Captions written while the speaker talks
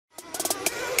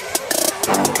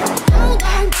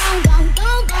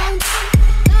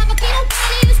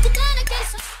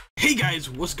Hey guys,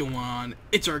 what's going on?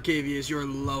 It's Arcavius, your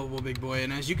lovable big boy,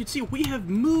 and as you can see, we have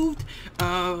moved.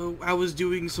 I was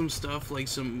doing some stuff, like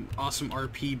some awesome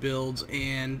RP builds,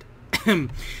 and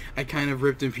I kind of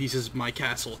ripped in pieces my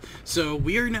castle. So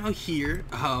we are now here.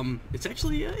 It's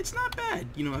actually, it's not bad.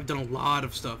 You know, I've done a lot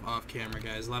of stuff off camera,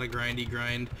 guys. A lot of grindy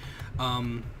grind.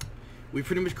 We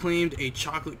pretty much claimed a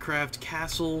chocolate craft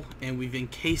castle, and we've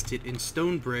encased it in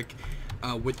stone brick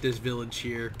with this village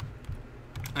here.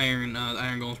 Iron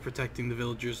golems protecting the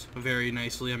villagers very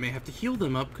nicely. I may have to heal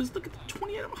them up because look at the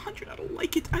 20 out of 100. I don't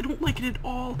like it. I don't like it at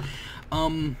all.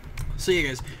 So yeah,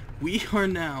 guys, we are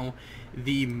now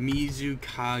the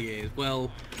Mizukage. Well,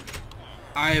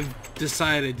 I've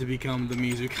decided to become the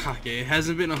Mizukage. It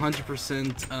hasn't been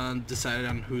 100% decided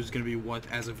on who's gonna be what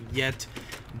as of yet,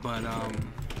 but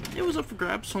it was up for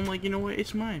grabs. So I'm like, you know what?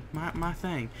 It's my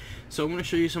thing. So I'm gonna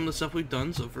show you some of the stuff we've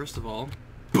done. So first of all,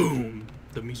 boom,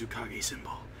 the Mizukage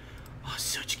symbol. Oh,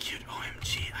 such cute.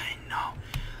 OMG, I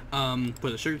know.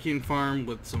 Put a sugarcane farm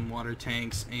with some water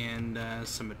tanks and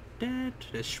some of that.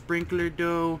 A sprinkler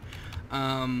dough.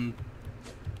 So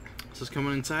it's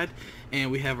coming inside,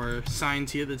 and we have our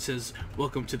signs here that says,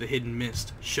 "Welcome to the Hidden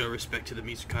Mist. Show respect to the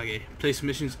Mizukage. Place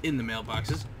missions in the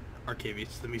mailboxes."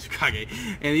 Arcavius, the Mizukage.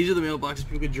 And these are the mailboxes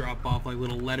people could drop off, like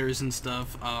little letters and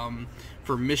stuff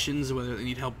for missions, whether they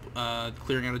need help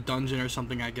clearing out a dungeon or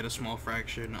something. I get a small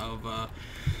fraction of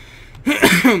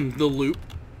the loot.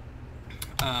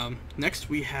 Next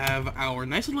we have our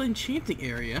nice little enchanting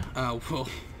area. Well,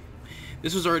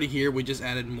 this was already here. We just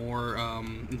added more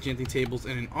enchanting tables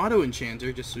and an auto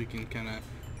enchanter just so we can kind of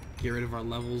get rid of our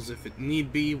levels if it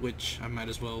need be, which I might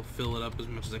as well fill it up as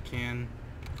much as I can.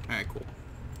 Alright, cool.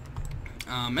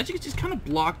 As you can see, it's kind of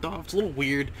blocked off. It's a little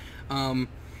weird. The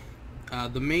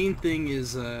main thing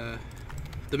is, the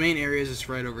main area is just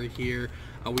right over here.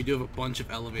 We do have a bunch of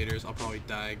elevators. I'll probably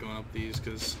die going up these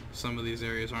because some of these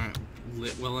areas aren't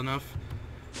lit well enough.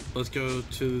 Let's go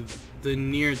to the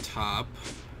near top.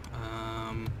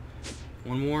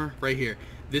 One more right here.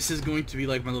 This is going to be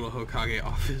like my little Hokage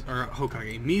office, or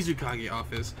Mizukage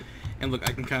office. And look,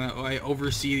 I can I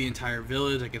oversee the entire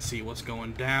village. I can see what's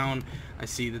going down. I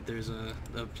see that there's a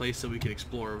place that we can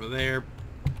explore over there.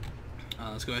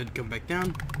 Let's go ahead and come back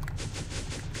down.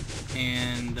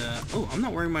 And, oh, I'm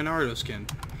not wearing my Naruto skin.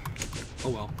 Oh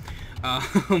well. I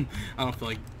don't feel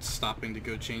like stopping to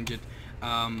go change it.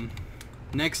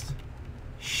 Next.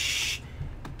 Shh.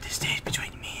 This stays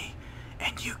between me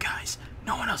and you guys.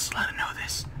 No one else is allowed to know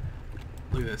this.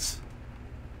 Look at this.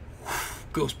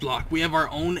 Ghost block. We have our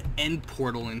own end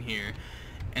portal in here,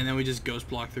 and then we just ghost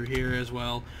block through here as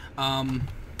well.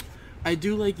 I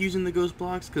do like using the ghost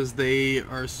blocks because they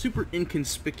are super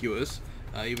inconspicuous,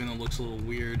 even though it looks a little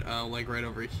weird. Like right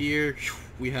over here,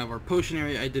 we have our potion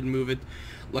area. I did move it.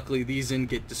 Luckily, these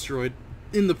didn't get destroyed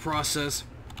in the process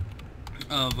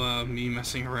of me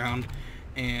messing around.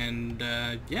 And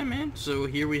yeah, man. So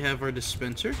here we have our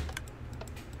dispenser.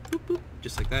 Boop, boop,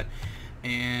 just like that.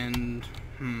 And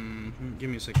give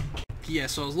me a second. Yeah,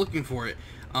 so I was looking for it.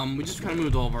 We just kind of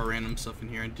moved all of our random stuff in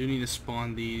here. I do need to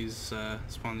spawn these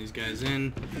guys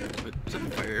in. But is that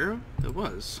a fire arrow? That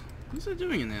was. What's that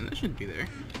doing in there? That shouldn't be there.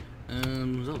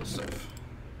 There's all this stuff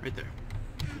right there.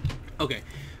 Okay,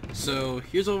 so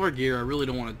here's all of our gear. I really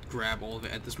don't want to grab all of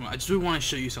it at this moment. I just really want to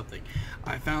show you something.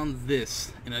 I found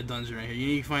this in a dungeon right here. You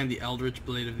need to find the Eldritch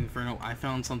Blade of Inferno. I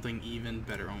found something even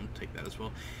better. I'm gonna take that as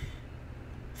well.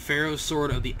 Pharaoh's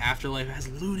Sword of the Afterlife has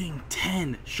looting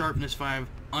 10, sharpness 5,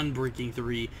 unbreaking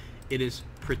 3. It is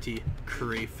pretty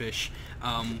crayfish.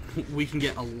 We can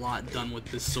get a lot done with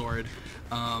this sword.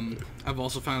 I've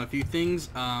also found a few things.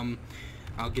 I'll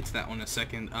get to that one in a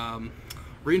second.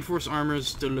 Reinforced armor is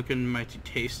still looking mighty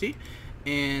tasty.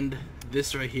 And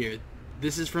this right here,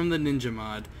 this is from the Ninja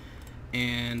mod.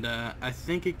 And I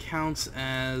think it counts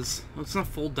as, well, it's not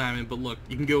full diamond, but look,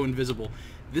 you can go invisible.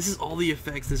 This is all the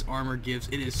effects this armor gives.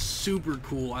 It is super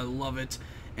cool. I love it.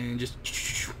 And just,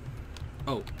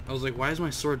 oh, I was like, why is my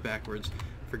sword backwards?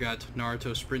 Forgot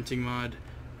Naruto sprinting mod.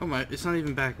 Oh my, it's not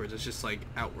even backwards. It's just like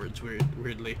outwards,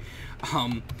 weirdly.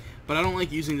 But I don't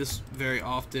like using this very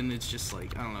often. It's just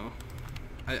like, I don't know.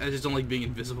 I just don't like being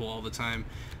invisible all the time.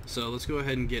 So let's go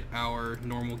ahead and get our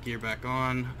normal gear back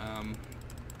on.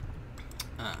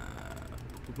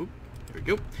 There we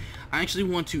go. I actually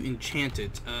want to enchant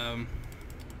it.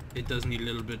 It does need a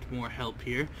little bit more help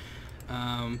here.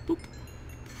 Boop.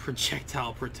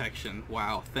 Projectile protection.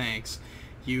 Wow, thanks.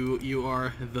 You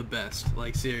are the best.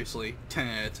 Like, seriously, 10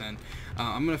 out of 10.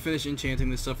 I'm gonna finish enchanting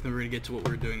this stuff, and then we're gonna get to what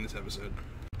we're doing this episode.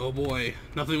 Oh boy,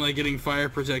 nothing like getting fire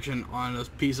protection on a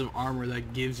piece of armor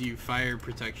that gives you fire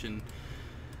protection.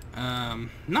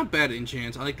 Not bad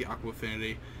enchants. I like the Aqua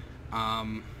Affinity.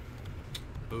 Oh,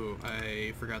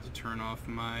 I forgot to turn off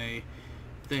my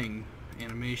thing.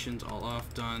 Animations all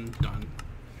off. Done.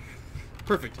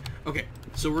 Perfect. Okay,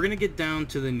 so we're gonna get down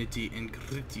to the nitty and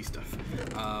gritty stuff.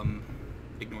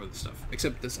 Ignore the stuff.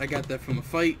 Except this. I got that from a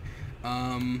fight.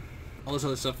 All this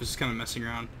other stuff is kind of messing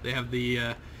around. They have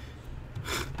the,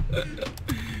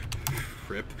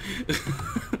 rip.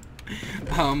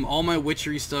 All my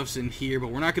witchery stuff's in here,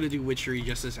 but we're not gonna do witchery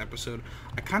just this episode.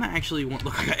 I kind of actually want...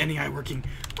 Look, I got NEI working.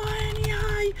 Oh,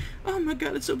 NEI! Oh my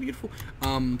god, it's so beautiful.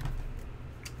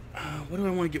 What do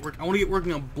I want to get working? I want to get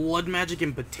working on blood magic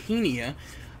and Botania.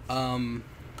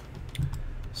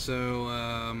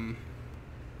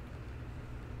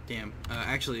 Damn.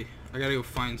 Actually, I gotta go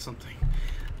find something.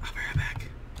 I'll be right back.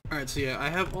 Alright, so yeah, I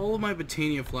have all of my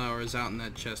Botania flowers out in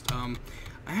that chest. I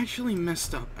actually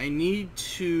messed up. I need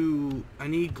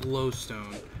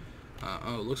glowstone.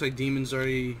 Oh, it looks like Demon's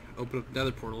already opened up the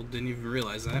nether portal. Didn't even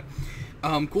realize that.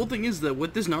 Cool thing is that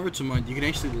with this Naruto mod, you can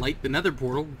actually light the nether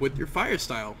portal with your fire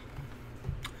style.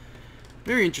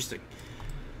 Very interesting.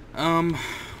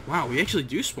 Wow, we actually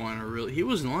do spawn in a really... He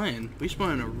wasn't lying. We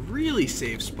spawn in a really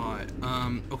safe spot.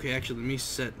 Okay, actually, let me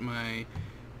set my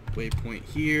waypoint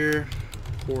here.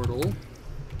 Portal.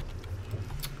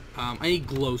 I need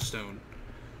glowstone.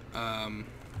 I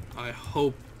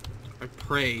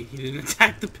pray he didn't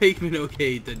attack the pigment.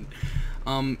 Okay, he didn't.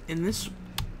 And this...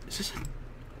 Is this a...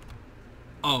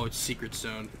 Oh, it's secret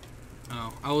stone.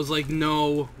 Oh, I was like,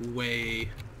 no way.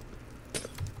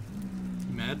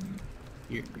 You mad?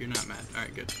 You're not mad.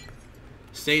 Alright, good.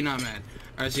 Stay not mad.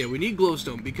 Alright, so yeah, we need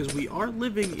glowstone because we are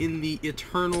living in the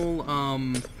eternal,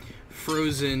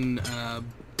 frozen,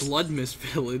 blood mist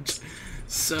village.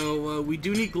 So, we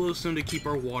do need glowstone to keep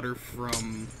our water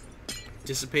from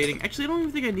dissipating. Actually, I don't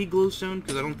even think I need glowstone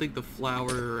because I don't think the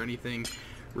flower or anything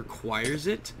requires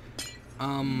it.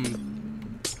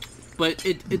 But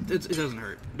it doesn't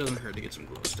hurt. It doesn't hurt to get some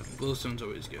glowstone. Glowstone's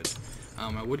always good.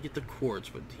 I would get the quartz,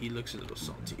 but he looks a little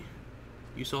salty.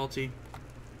 You salty?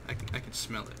 I can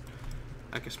smell it.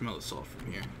 I can smell the salt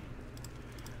from here.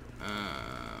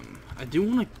 I do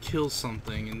want to kill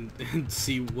something and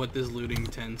see what this looting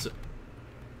tends.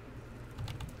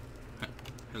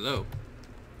 Hello.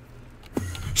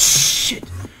 Shit!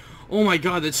 Oh my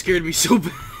god, that scared me so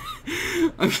bad.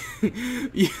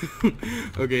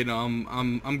 Okay, no,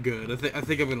 I'm good. I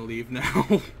think I'm gonna leave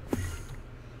now.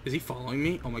 Is he following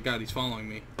me? Oh my god, he's following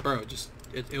me, bro.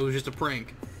 It was just a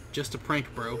prank. Just a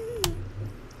prank, bro.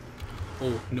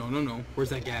 Oh, no. Where's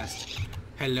that ghast?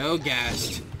 Hello,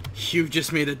 ghast. You've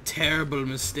just made a terrible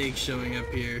mistake showing up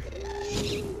here.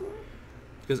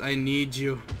 Because I need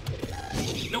you.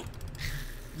 Nope.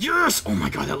 Yes! Oh my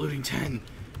god, that looting 10.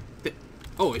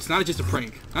 Oh, it's not just a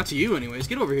prank. Not to you, anyways.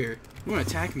 Get over here. You want to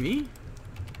attack me?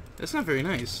 That's not very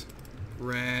nice.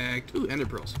 Wrecked. Ooh, ender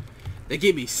pearls. They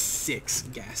gave me 6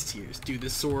 gas tiers. Dude,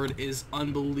 this sword is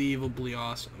unbelievably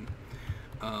awesome.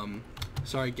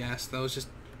 Sorry, gas. That was just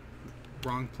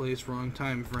wrong place, wrong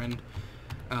time, friend.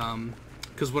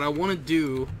 Because what I want to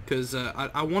do, because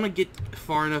I want to get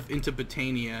far enough into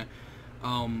Botania,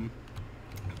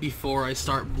 before I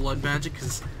start blood magic,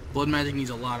 because blood magic needs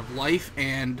a lot of life,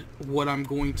 and what I'm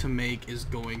going to make is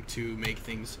going to make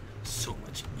things so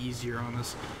much easier on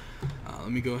us.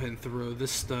 Let me go ahead and throw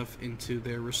this stuff into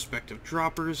their respective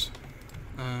droppers.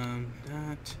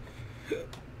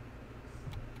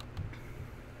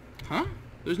 Huh?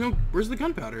 There's no... Where's the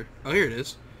gunpowder? Oh, here it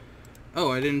is. Oh,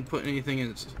 I didn't put anything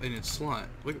in its slot.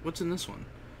 What's in this one?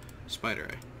 Spider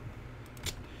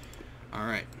eye.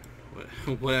 Alright.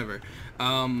 Whatever.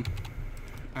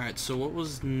 Alright, so what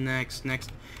was next?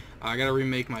 I gotta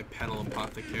remake my petal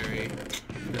apothecary.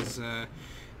 Because,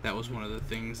 that was one of the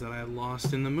things that I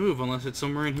lost in the move, unless it's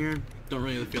somewhere in here. Don't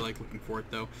really feel like looking for it,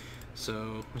 though.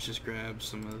 So, let's just grab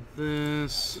some of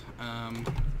this.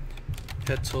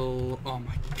 Petal. Oh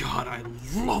my god, I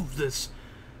love this!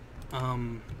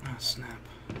 Oh, snap.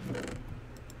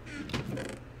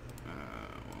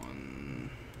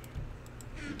 One...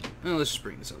 Oh, let's just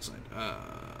bring this outside.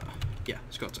 Yeah,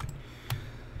 let's go outside.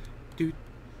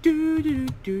 I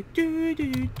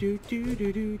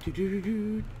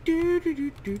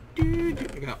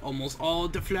got almost all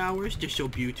of the flowers. They're so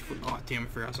beautiful. Oh, damn, I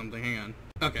forgot something. Hang on.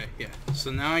 Okay, yeah. So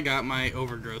now I got my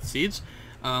overgrowth seeds.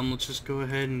 Let's just go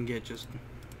ahead and get just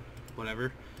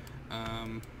whatever.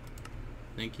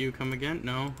 Thank you. Come again?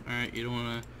 No. All right. You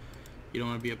don't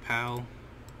wanna be a pal.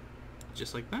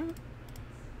 Just like that.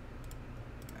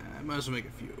 I might as well make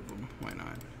a few of them. Why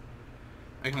not?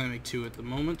 I can only make 2 at the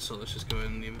moment, so let's just go ahead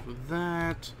and leave it with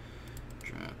that.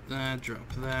 Drop that,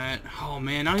 drop that. Oh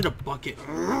man, I need a bucket.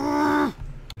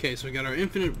 Okay, so we got our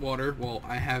infinite water. Well,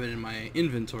 I have it in my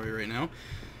inventory right now.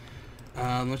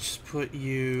 Let's just put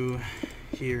you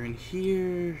here and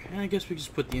here. And I guess we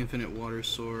just put the infinite water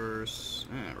source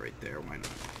right there. Why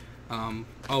not?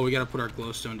 Oh, we gotta put our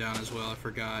glowstone down as well. I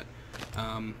forgot.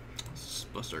 Let's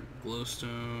bust our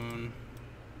glowstone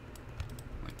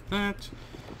like that.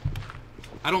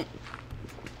 I don't.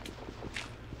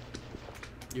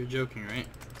 You're joking, right?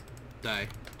 Die.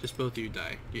 Just both of you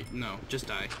die. No, just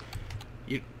die.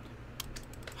 You.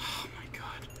 Oh my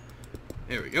god.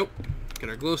 There we go. Get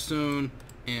our glowstone,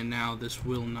 and now this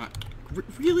will not.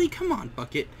 Really? Come on,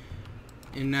 bucket.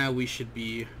 And now we should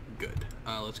be good.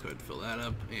 Let's go ahead and fill that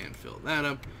up and fill that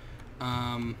up.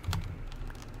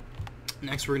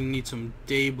 Next, we're gonna need some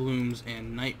day blooms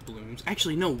and night blooms.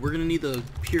 Actually, no, we're gonna need the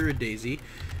pure daisy.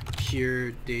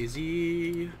 Pure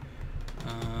daisy.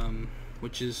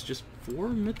 Which is just 4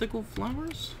 mythical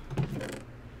flowers?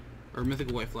 Or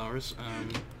mythical white flowers.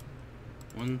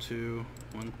 1, 2,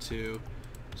 1, 2.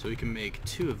 So we can make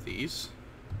 2 of these.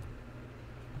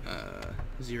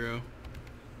 0,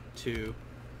 2,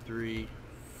 3,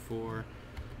 4.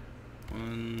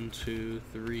 1, 2,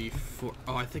 3, 4.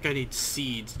 Oh, I think I need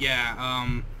seeds.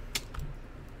 Yeah,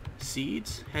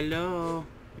 seeds? Hello?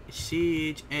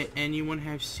 Seeds? Anyone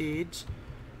have seeds?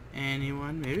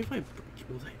 Anyone? Maybe if I break,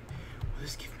 will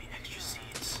this give me extra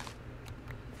seeds?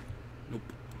 Nope.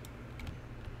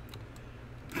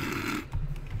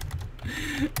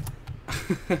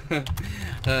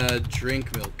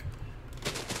 Drink milk.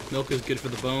 Milk is good for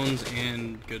the bones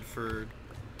and good for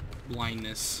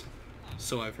blindness.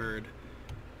 So I've heard.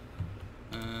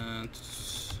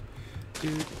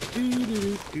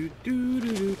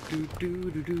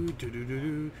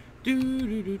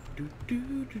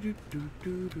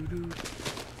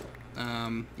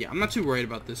 Yeah, I'm not too worried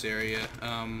about this area,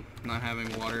 not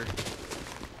having water.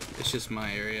 It's just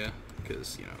my area,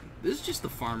 because, you know, this is just the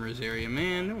farmer's area,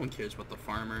 man. No one cares about the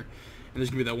farmer. And there's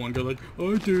gonna be that one guy like,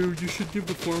 I do, you should give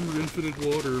the farmer infinite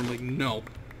water. I'm like, no.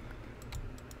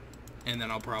 And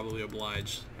then I'll probably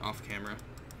oblige off camera.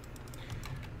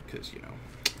 Because, you know,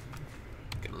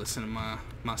 gotta listen to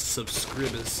my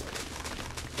subscribers.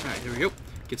 Alright, here we go.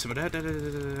 Get some of that.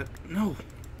 No.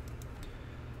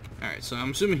 Alright, so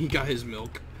I'm assuming he got his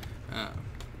milk.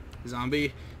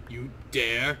 Zombie, you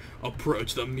dare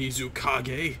approach the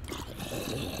Mizukage?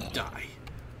 Die.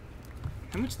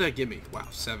 How much did that give me? Wow,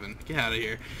 7. Get out of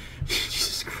here.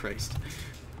 Jesus Christ.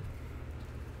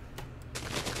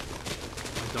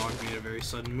 My dog made a very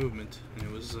sudden movement, and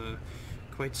it was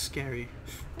quite scary.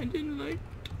 I didn't like it.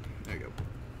 There we go.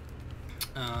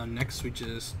 Next we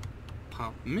just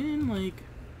pop them in like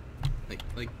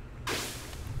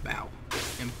bow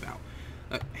and bow.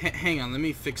 Hang on, let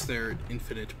me fix their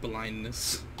infinite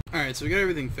blindness. Alright, so we got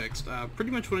everything fixed.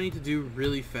 Pretty much what I need to do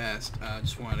really fast,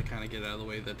 just wanted to kind of get out of the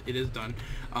way that it is done.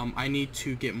 I need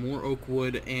to get more oak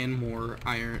wood and more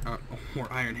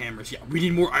iron hammers. Yeah, we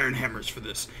need more iron hammers for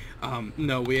this.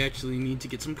 No, we actually need to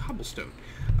get some cobblestone,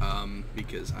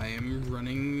 because I am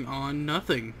running on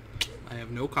nothing. I have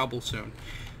no cobblestone.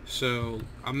 So,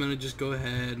 I'm gonna just go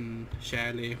ahead and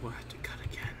sadly, we'll have to cut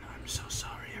again. I'm so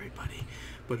sorry, everybody.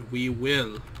 But we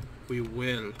will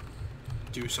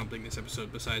do something this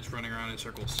episode besides running around in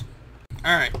circles.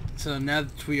 Alright, so now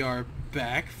that we are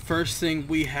back, first thing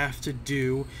we have to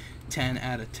do, 10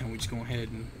 out of 10. We just go ahead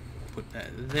and put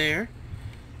that there.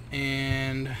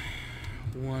 And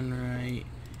one right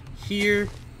here.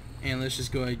 And let's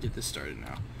just go ahead and get this started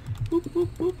now. Boop, boop,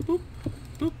 boop, boop.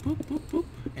 Boop, boop, boop, boop.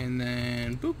 And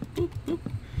then boop, boop, boop.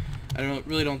 I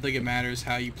really don't think it matters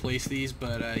how you place these,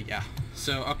 but yeah.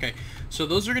 So okay, so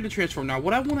those are going to transform. Now,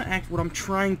 what I'm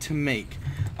trying to make,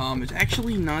 is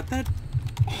actually not that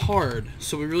hard.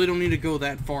 So we really don't need to go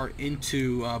that far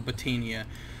into Botania.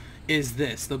 Is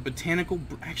this the botanical?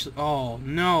 Actually, oh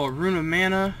no, a rune of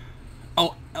mana.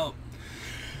 Oh.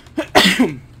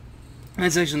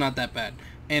 That's actually not that bad.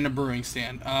 And a brewing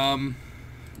stand.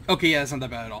 Okay, yeah, that's not that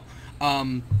bad at all.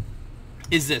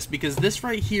 Is this, because this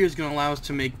right here is going to allow us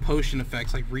to make potion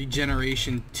effects like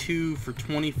regeneration 2 for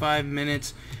 25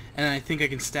 minutes, and I think I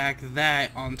can stack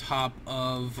that on top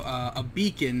of a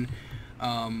beacon.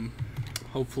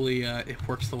 Hopefully it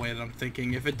works the way that I'm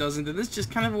thinking. If it doesn't, then this is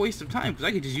just kind of a waste of time, because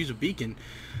I could just use a beacon.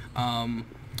 Or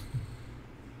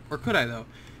could I, though?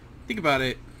 Think about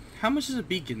it. How much is a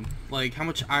beacon? Like, how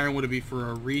much iron would it be for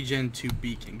a regen 2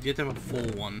 beacon? You have to have a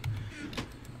full one.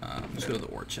 Let's go to the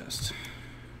ore chest.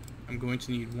 I'm going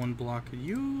to need 1 block of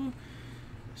you.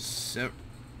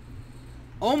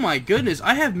 Oh my goodness,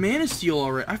 I have Mana Steel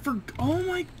already. Oh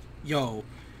my... Yo.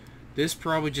 This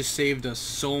probably just saved us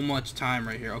so much time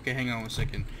right here. Okay, hang on 1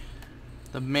 second.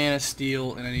 The Mana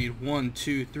Steel, and I need 1,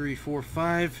 2, 3, 4,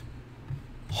 5.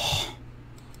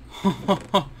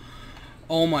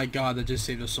 Oh my god, that just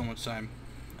saved us so much time.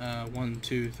 1,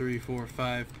 2, 3, 4,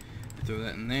 5. Throw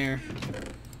that in there.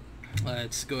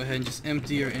 Let's go ahead and just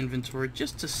empty our inventory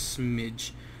just a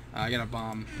smidge. I got a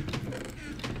bomb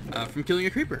from killing a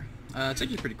creeper. It's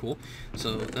actually pretty cool.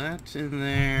 So that in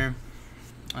there,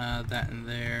 that in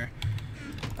there.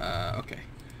 Okay,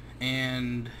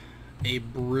 and a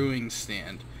brewing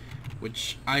stand,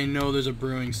 which I know there's a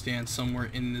brewing stand somewhere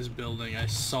in this building. I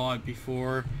saw it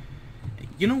before.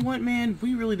 You know what, man?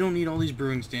 We really don't need all these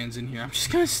brewing stands in here. I'm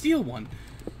just gonna steal one.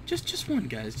 Just one,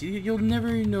 guys. You'll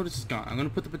never notice it's gone. I'm gonna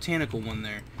put the botanical one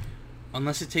there.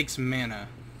 Unless it takes mana.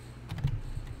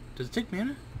 Does it take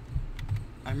mana?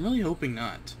 I'm really hoping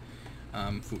not.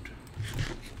 Food.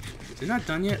 Is it not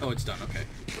done yet? Oh, it's done. Okay.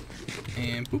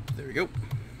 And boop. There we go.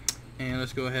 And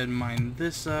let's go ahead and mine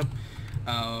this up.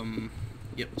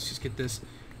 Yep. Let's just get this.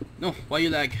 No. Why you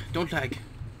lag? Don't lag.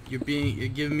 You're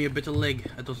giving me a bit of lag.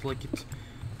 I don't like it.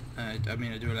 I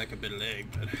mean, I do like a bit of lag,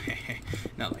 but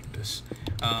not like this.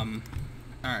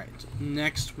 Alright,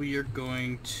 next we are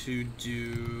going to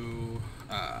do,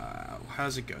 how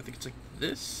does it go? I think it's like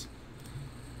this.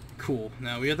 Cool.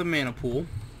 Now we have the mana pool.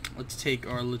 Let's take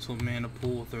our little mana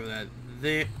pool, throw that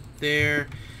there,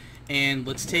 and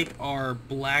let's take our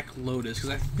Black Lotus, because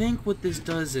I think what this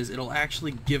does is it'll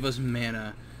actually give us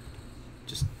mana.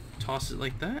 Just toss it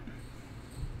like that.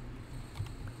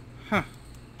 Huh.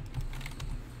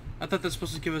 I thought that's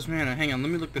supposed to give us mana. Hang on,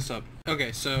 let me look this up.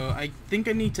 Okay, so I think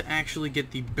I need to actually get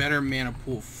the better mana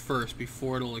pool first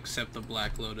before it'll accept the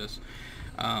Black Lotus.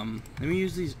 Let me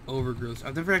use these overgrowths.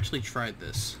 I've never actually tried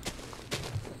this.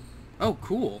 Oh,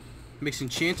 cool. Makes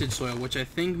enchanted soil, which I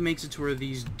think makes it to where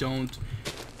these don't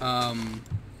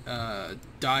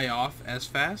die off as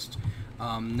fast.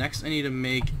 Next, I need to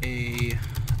make a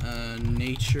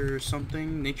nature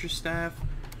something. Nature staff?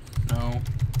 No.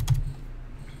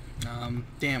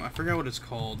 Damn, I forgot what it's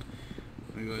called.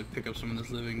 Let me go ahead and pick up some of this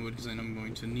living wood because I know I'm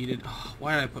going to need it. Oh,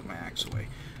 why did I put my axe away?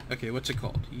 Okay, what's it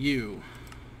called?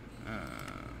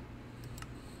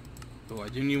 Oh, I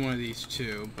do need one of these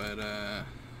too, but,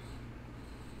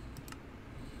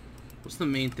 what's the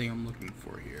main thing I'm looking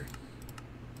for here?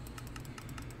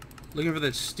 Looking for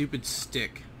that stupid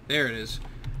stick. There it is.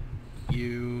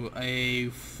 A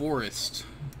forest.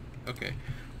 Okay.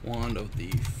 Wand of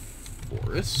the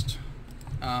forest.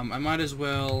 I might as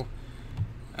well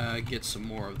get some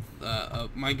more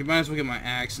of might as well get my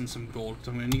axe and some gold because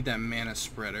I'm gonna need that mana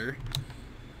spreader.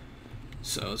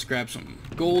 So let's grab some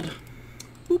gold.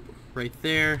 Boop, right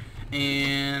there,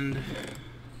 and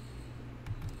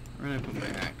where did I put my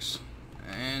axe?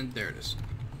 And there it is.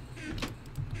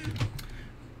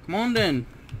 Come on then.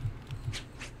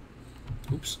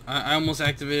 Oops, I almost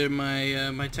activated my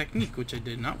my technique, which I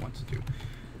did not want to do.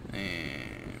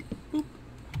 And boop.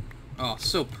 Oh,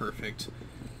 so perfect.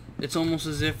 It's almost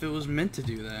as if it was meant to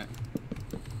do that.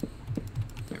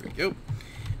 There we go.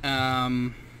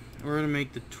 We're gonna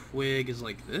make the twig is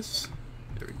like this.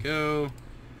 There we go.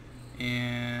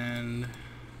 And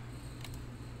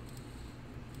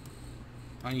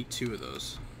I need 2 of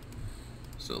those.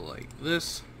 So like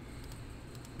this,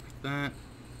 like that.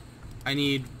 I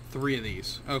need 3 of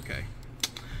these. Okay.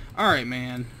 Alright,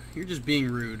 man. You're just being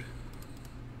rude.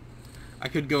 I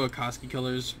could go Akatsuki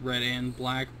colors, red and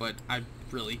black, but I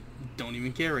really don't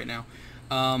even care right now.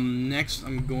 Next,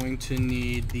 I'm going to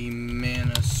need the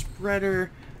mana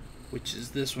spreader, which is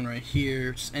this one right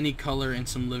here. Just any color and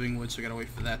some living wood, so I gotta wait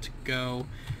for that to go.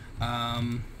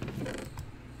 I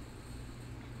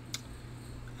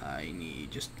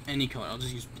need just any color. I'll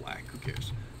just use black. Who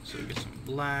cares? So get some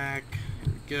black.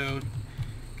 Here we go.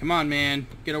 Come on, man.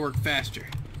 Gotta work faster.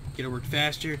 Gotta work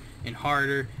faster and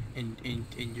harder, and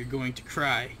you're going to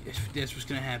cry. That's what's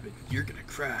gonna happen. You're gonna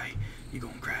cry. You're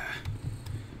gonna cry.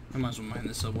 I might as well mine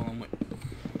this up while I'm waiting.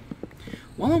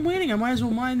 While I'm waiting, I might as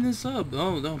well mine this up.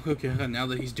 Oh, no, okay. Now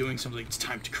that he's doing something, it's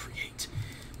time to create.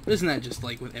 But isn't that just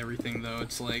like with everything, though?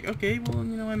 It's like, okay, well,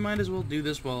 you know, I might as well do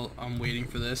this while I'm waiting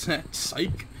for this.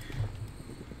 Psych.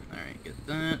 Alright, get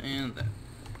that and that.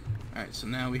 Alright, so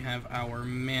now we have our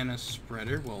mana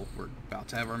spreader. Well, we're about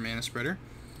to have our mana spreader.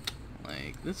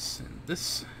 Like this,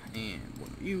 and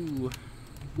one of you.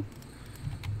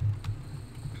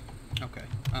 Okay.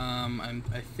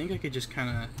 I think I could just kind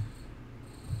of.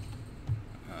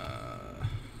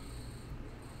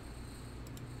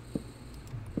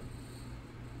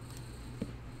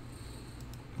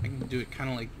 I can do it kind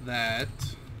of like that,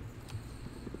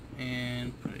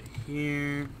 and put it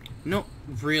here. No,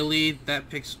 really, that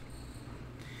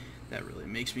really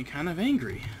makes me kind of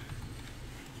angry.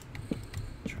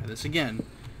 Try this again,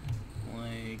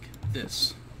 like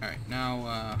this. All right,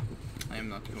 now I am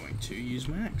not going to use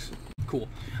my axe. Cool.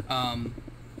 Alright,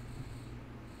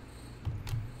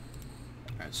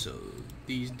 so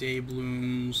these day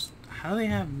blooms, how do they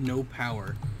have no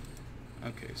power?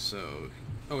 Okay, so,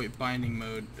 oh wait, binding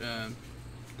mode,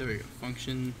 there we go,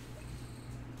 function,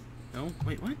 no,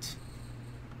 wait, what?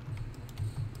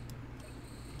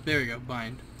 There we go,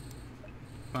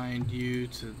 bind you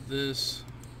to this,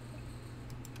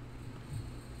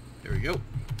 there we go,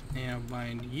 and I'll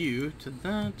bind you to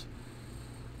that,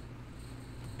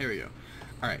 there we go.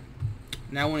 Alright,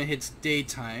 now when it hits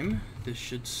daytime, this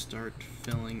should start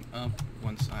filling up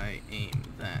once I aim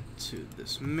that to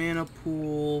this mana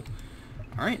pool.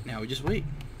 Alright, now we just wait.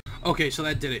 Okay, so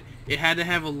that did it. It had to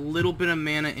have a little bit of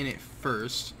mana in it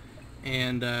first,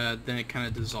 and then it kind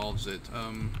of dissolves it.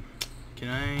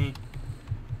 Are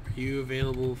you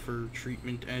available for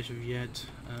treatment as of yet?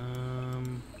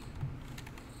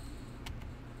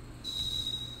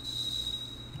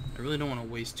 I really don't want to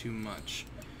waste too much.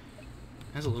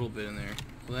 It has a little bit in there.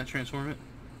 Will that transform it?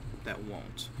 That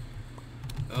won't.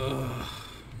 Ugh.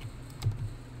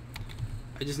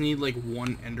 I just need like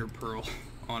one ender pearl,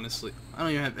 honestly. I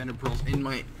don't even have ender pearls in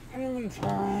my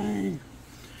inventory.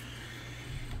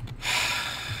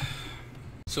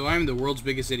 So I'm the world's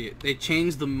biggest idiot. They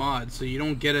changed the mod so you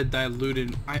don't get a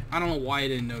diluted... I don't know why I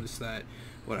didn't notice that.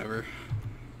 Whatever.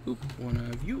 Oop, one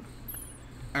of you.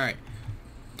 Alright.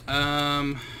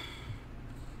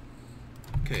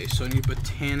 Okay, so I need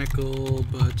botanical.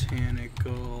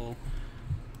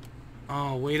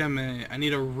 Oh, wait a minute. I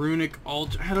need a runic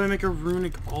altar. How do I make a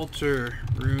runic altar?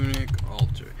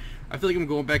 I feel like I'm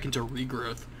going back into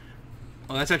regrowth.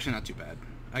 Oh, that's actually not too bad.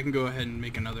 I can go ahead and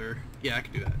make another... Yeah, I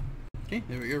can do that. Okay,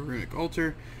 there we go. Runic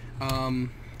altar. I'm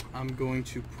going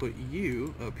to put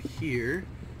you up here.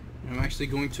 I'm actually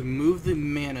going to move the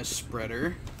mana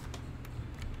spreader.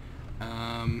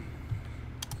 I'm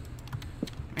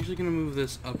actually going to move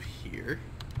this up here.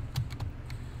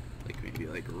 Like maybe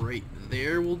like right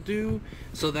there will do.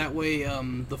 So that way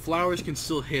the flowers can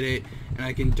still hit it and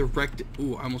I can direct it.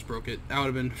 Ooh, I almost broke it. That would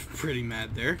have been pretty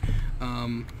mad there.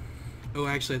 Oh,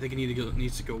 actually I think it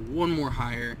needs to go one more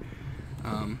higher.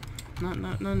 Not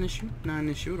an issue. Not an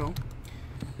issue at all.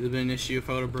 It would have been an issue if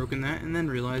I would have broken that and then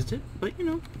realized it. But you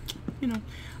know,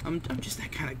 I'm just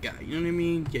that kind of guy. You know what I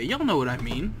mean? Yeah, y'all know what I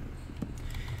mean.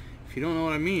 If you don't know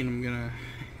what I mean, I'm gonna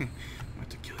have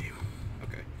to kill you.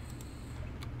 Okay.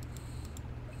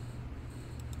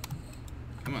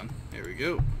 Come on. There we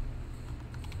go.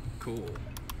 Cool.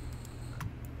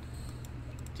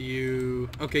 Do you...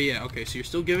 Okay, yeah, okay, so you're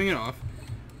still giving it off.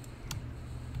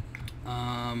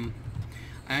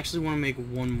 I actually want to make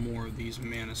one more of these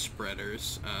mana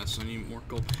spreaders, so I need more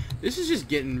gold. This is just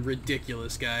getting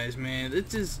ridiculous, guys, man.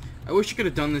 This is... I wish I could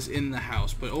have done this in the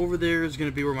house, but over there is going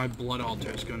to be where my blood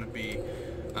altar is going to be.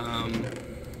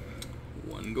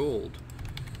 1 gold.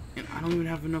 And I don't even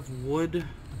have enough wood.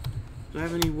 Do I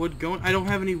have any wood going? I don't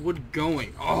have any wood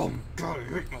going. Oh, my God, I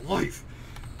hate my life.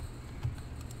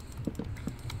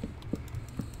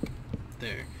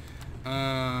 There.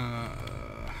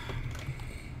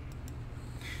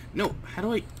 No, how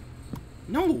do I...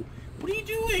 No! What are you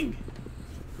doing?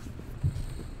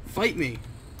 Fight me.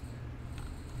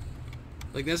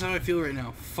 Like, that's how I feel right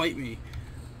now. Fight me.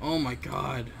 Oh my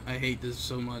God. I hate this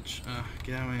so much.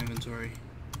 Get out of my inventory.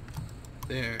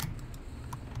 There.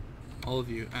 All of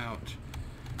you, out.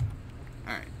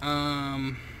 Alright,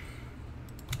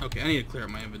 okay, I need to clear up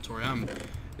my inventory.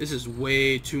 This is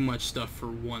way too much stuff for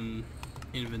one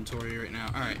inventory right now.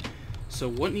 Alright, so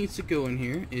what needs to go in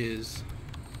here is...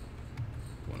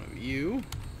 one of you.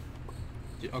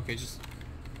 Okay, just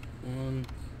 1,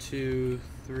 2,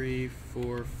 3,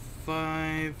 4,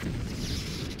 5.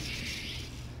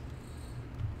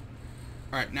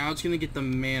 Alright, now it's gonna get the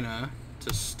mana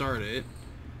to start it,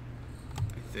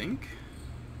 I think.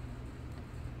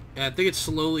 Yeah, I think it's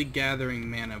slowly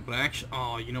gathering mana, but actually,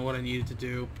 oh, you know what I needed to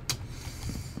do?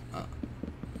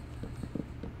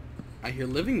 I hear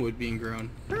living wood being grown.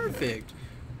 Perfect.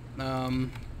 Alright,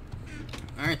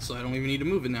 so I don't even need to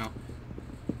move it now.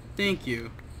 Thank you.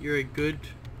 You're a good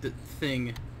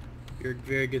thing. You're a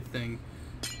very good thing.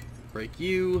 Break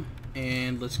you,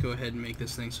 and let's go ahead and make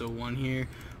this thing. So 1 here,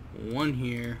 1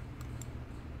 here.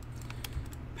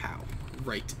 Pow.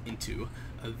 Right into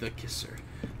the kisser.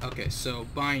 Okay, so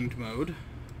bind mode.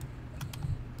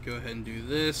 Go ahead and do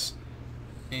this.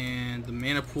 And the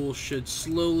mana pool should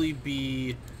slowly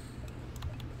be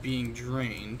being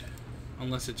drained.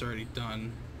 Unless it's already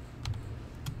done.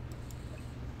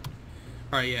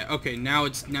 Alright, yeah, okay, now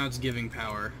it's giving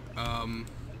power.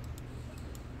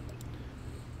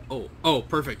 Oh,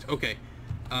 perfect, okay.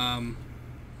 Alright,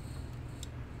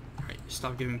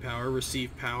 stop giving power,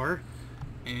 receive power.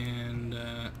 And,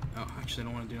 oh, actually I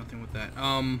don't want to do nothing with that.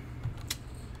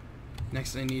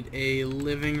 Next I need a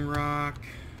living rock.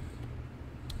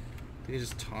 I think I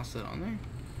just toss that on there.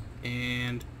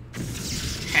 And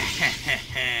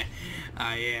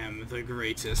I am the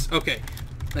greatest. Okay,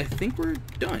 I think we're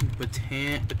done.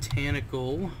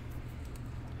 Botanical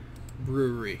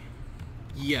brewery.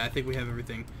 Yeah, I think we have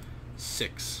everything.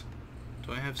 6.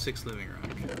 Do I have 6 living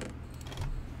rock?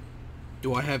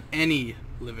 Do I have any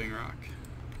living rock?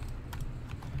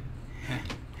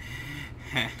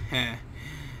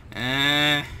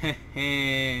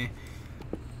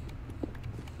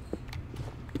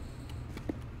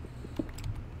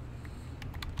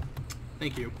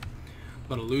 Thank you.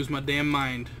 About to lose my damn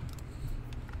mind.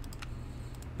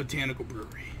 Botanical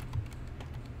brewery.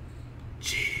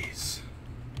 Jeez.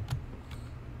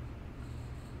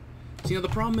 See, now the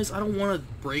problem is I don't want to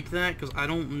break that because I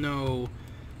don't know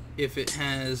if it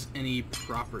has any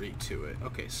property to it.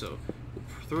 Okay, so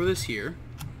we'll throw this here.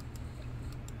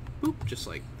 Boop, just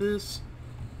like this.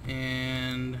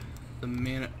 And the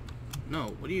mana...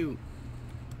 No, what are you...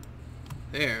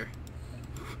 There.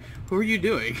 What are you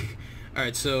doing?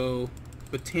 Alright, so...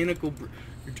 Botanical...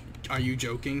 Are you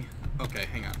joking? Okay,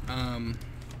 hang on.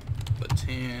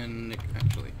 Botanic...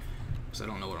 Actually, because I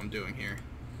don't know what I'm doing here.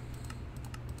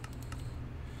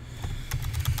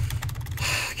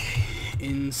 Okay,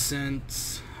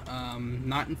 incense...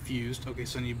 not infused. Okay,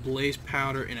 so I need blaze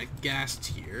powder and a gas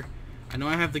tier. I know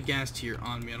I have the gas tier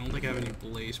on me. I don't think I have any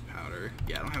blaze powder.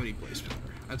 Yeah, I don't have any blaze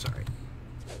powder. That's alright.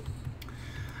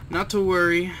 Not to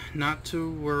worry. Not to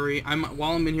worry.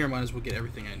 While I'm in here, I might as well get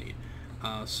everything I need.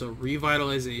 So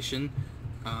revitalization.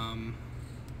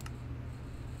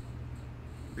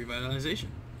 Revitalization.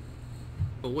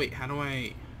 But wait, how do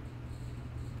I...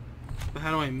 But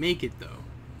how do I make it, though?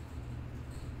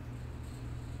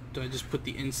 Do I just put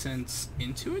the incense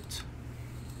into it?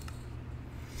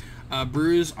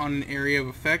 Brews on an area of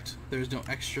effect. There's no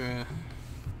extra...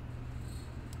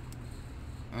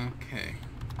 Okay.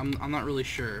 I'm not really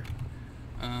sure.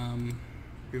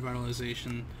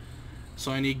 Revitalization.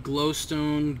 So I need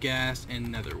glowstone, gas,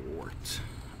 and nether wart.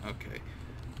 Okay.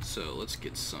 So let's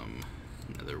get some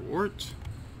nether wart,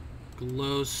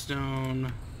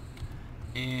 glowstone,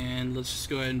 and let's just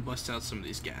go ahead and bust out some of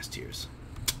these gas tiers.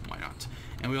 Why not?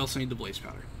 And we also need the blaze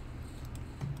powder.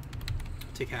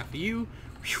 Take half of you.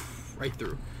 Whew, right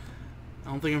through. I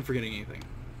don't think I'm forgetting anything.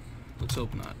 Let's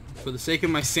hope not. For the sake of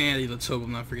my sanity, let's hope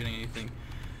I'm not forgetting anything.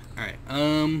 Alright,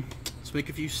 let's make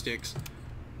a few sticks.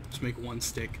 Let's make one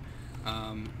stick.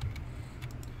 God,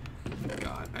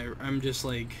 I'm just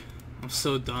like, I'm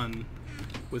so done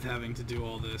with having to do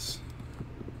all this.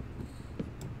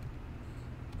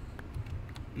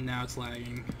 Now it's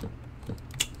lagging.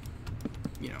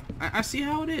 You know, I see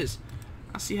how it is.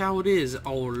 I see how it is,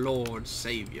 oh Lord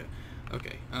Savior.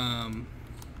 Okay, 1,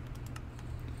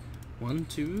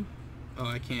 2. Oh,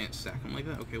 I can't stack them like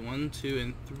that. Okay, 1, 2,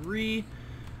 and 3.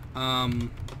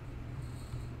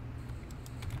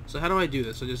 So how do I do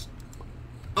this? I just...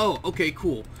 Oh, okay,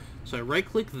 cool. So I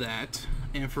right-click that,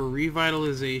 and for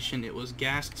revitalization, it was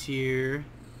gas tier.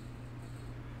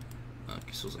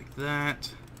 Okay, so it's like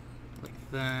that,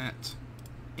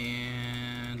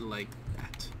 and like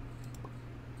that.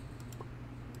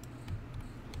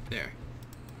 There.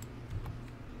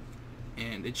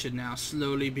 And it should now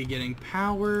slowly be getting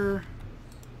power.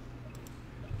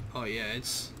 Oh yeah,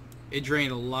 it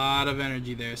drained a lot of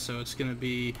energy there, so it's gonna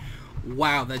be...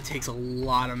 Wow, that takes a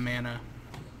lot of mana.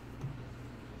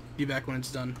 Be back when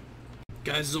it's done.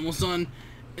 Guys, it's almost done.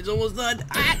 It's almost done.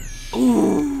 Ah!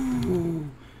 Ooh!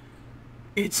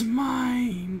 It's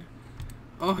mine!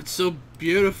 Oh, it's so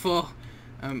beautiful.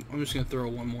 I'm just gonna throw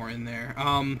one more in there.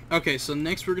 Okay, so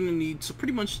next we're gonna need, so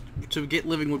pretty much to get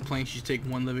living wood planks, you take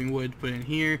 1 living wood, put it in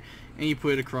here, and you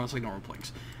put it across like normal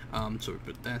planks. So we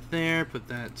put that there, put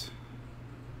that...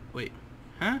 Wait,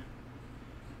 huh?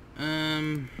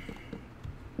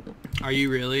 Are you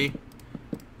really?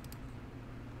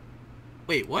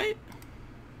 Wait, what?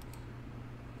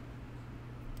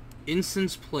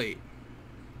 Incense plate.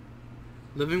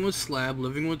 Living wood slab,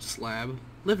 living wood slab,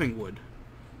 living wood.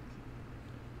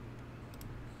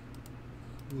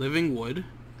 Living wood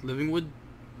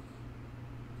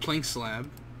plank slab.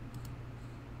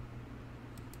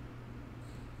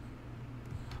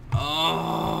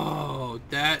 Oh,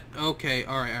 that, okay,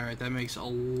 alright, that makes a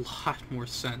lot more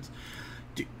sense.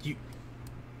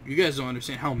 You guys don't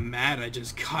understand how mad I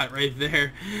just got right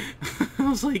there. I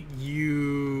was like,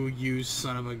 you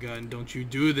son of a gun, don't you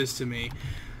do this to me.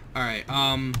 Alright,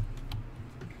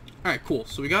 alright, cool.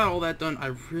 So we got all that done.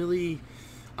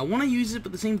 I want to use it, but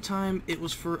at the same time, it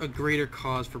was for a greater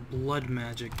cause, for blood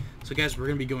magic. So guys, we're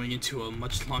going to be going into a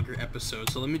much longer episode.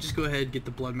 So let me just go ahead and get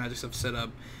the blood magic stuff set up,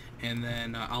 and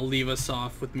then I'll leave us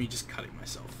off with me just cutting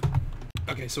myself.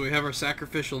 Okay, so we have our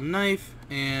sacrificial knife,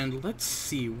 and let's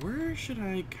see, where should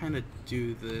I kind of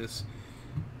do this?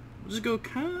 We'll just go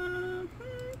kind of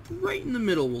right in the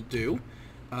middle will do.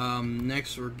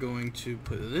 Next we're going to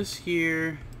put this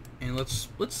here, and let's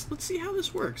see how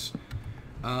this works.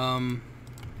 I'm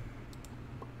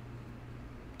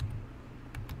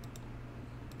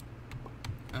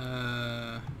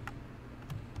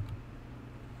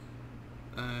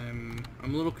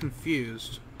a little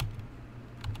confused.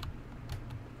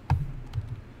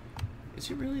 Is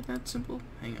it really that simple?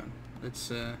 Hang on.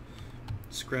 Let's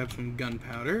grab some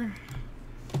gunpowder.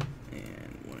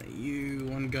 And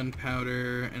one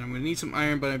gunpowder. And I'm gonna need some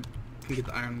iron, but I can get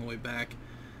the iron on the way back.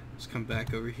 Let's come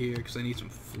back over here because I need some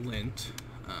flint.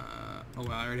 Oh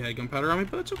wow, I already had gunpowder on me,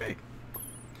 but that's okay.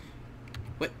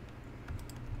 What?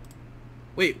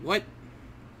 Wait, what?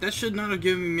 That should not have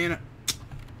given me mana.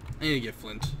 I need to get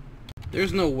flint.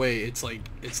 There's no way it's like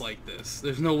this.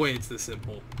 There's no way it's this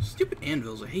simple. Stupid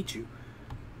anvils, I hate you.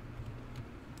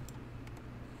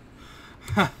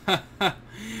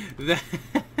 that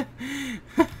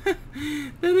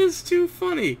is too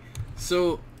funny.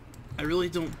 So I really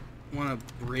don't want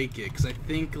to break it because I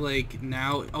think like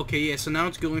now, okay, yeah, so now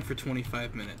it's going for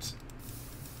 25 minutes.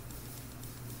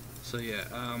 So yeah,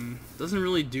 doesn't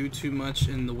really do too much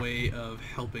in the way of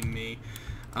helping me.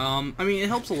 I mean, it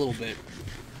helps a little bit,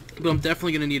 but I'm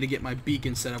definitely gonna need to get my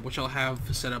beacon set up, which I'll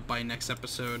have set up by next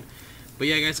episode. But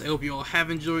yeah, guys, I hope you all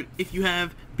have enjoyed. If you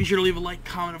have, be sure to leave a like,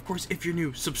 comment. Of course, if you're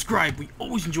new, subscribe. We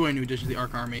always enjoy a new addition to the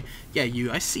Ark Army. Yeah,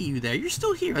 I see you there. You're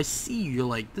still here. I see you. You're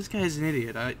like, this guy's an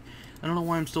idiot. I don't know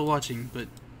why I'm still watching, but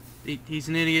he's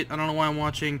an idiot. I don't know why I'm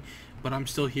watching, but I'm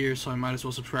still here, so I might as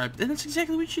well subscribe. And that's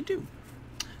exactly what you should do.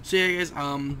 So yeah, guys,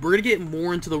 we're gonna get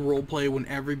more into the roleplay when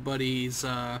everybody's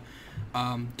done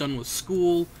with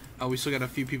school. We still got a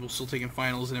few people still taking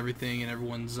finals and everything, and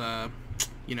everyone's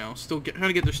you know, still trying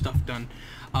to get their stuff done.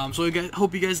 So I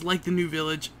hope you guys like the new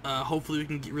village. Hopefully we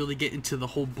can really get into the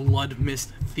whole blood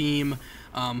mist theme.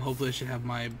 Hopefully I should have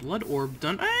my blood orb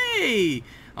done. Hey!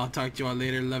 I'll talk to you all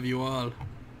later. Love you all.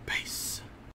 Peace.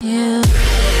 Yeah.